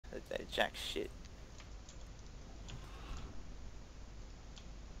jack shit.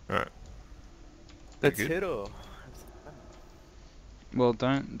 Alright. Let's good? hit her. Well,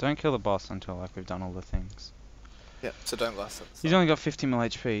 don't kill the boss until like we've done all the things. Yeah, so don't glass it. He's only got 50 mil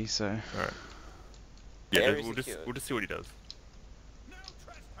HP, so. Alright. Yeah, Area we'll just see what he does.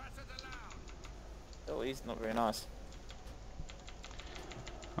 Oh, he's not very nice.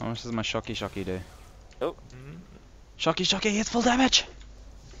 How much does my shocky do? Oh. Shocky, it's full damage!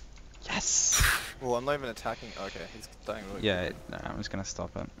 Yes! Well, I'm not even attacking. Okay, he's dying really Yeah, quickly. no, I'm just gonna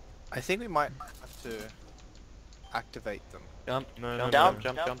stop it. I think we might have to activate them. Jump, No, jump,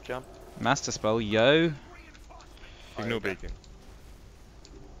 no, jump, no. jump. Master spell, yo! Signal Okay. beacon.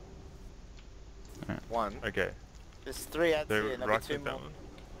 One. Okay. There's 3 ads So here, and there'll right be 2 click that more. one.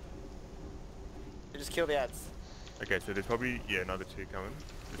 You just kill the ads. Okay, so there's probably another 2 coming.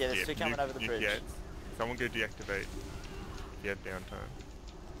 Yeah, there's 2 coming over the bridge. Ads. Someone go deactivate the ad downtime.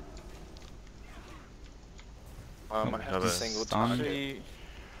 I have another a single stun. target. Three.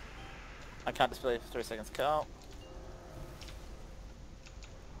 I can't display for 3 seconds. Carl.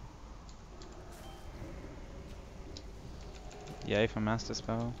 Yay for master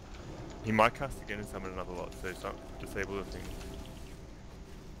spell. He might cast again and summon another lot, so disable the thing.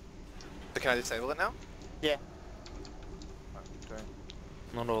 So can I disable it now? Yeah. Okay.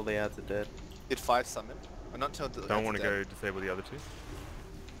 Not all the ads are dead. Did 5 summon? Or not until the Don't want to go disable the other 2?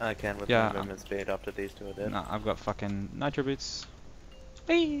 I can with Yeah, my movement speed after these 2 are dead. Nah, I've got fucking nitro boots.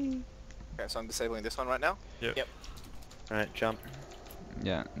 Whee! Okay, so I'm disabling this one right now. Yep. Alright, jump.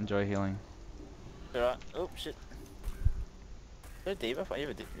 Yeah, enjoy healing. Alright. Oh, shit. Is there a debuff? You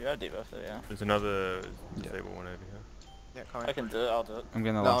have a debuff there, yeah. There's another disable one over here. Yeah, come I can do it, I'll do it. I'm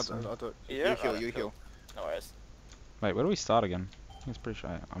getting the No, last one. I'll do it. Yeah, you heal, alright, you cool. heal. No worries. Wait, where do we start again? I think it's pretty sure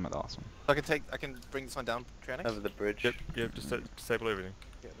I'm at the last one. I can bring this one down, Trianix? Over the bridge. Yep, just disable everything.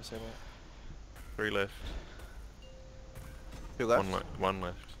 Yeah, disable it. 3 left. 2 left? One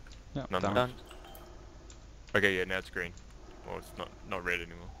left. Yeah, None done. Done. Okay, yeah, now it's green. Well, it's not red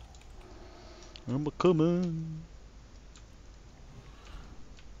anymore. I'm coming.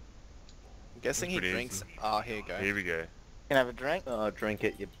 I'm guessing he That's pretty drinks. easy. Ah, here you go. Here we go. You can have a drink. Oh, drink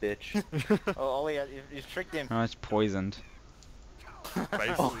it, you bitch. Oh, Ollie, you've tricked him. Oh, it's poisoned.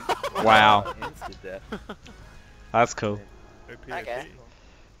 Basically. Wow. Insta-death. That's cool. OP, Okay. OP.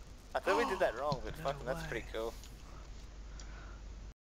 I thought we did that wrong, but fucking that's pretty cool.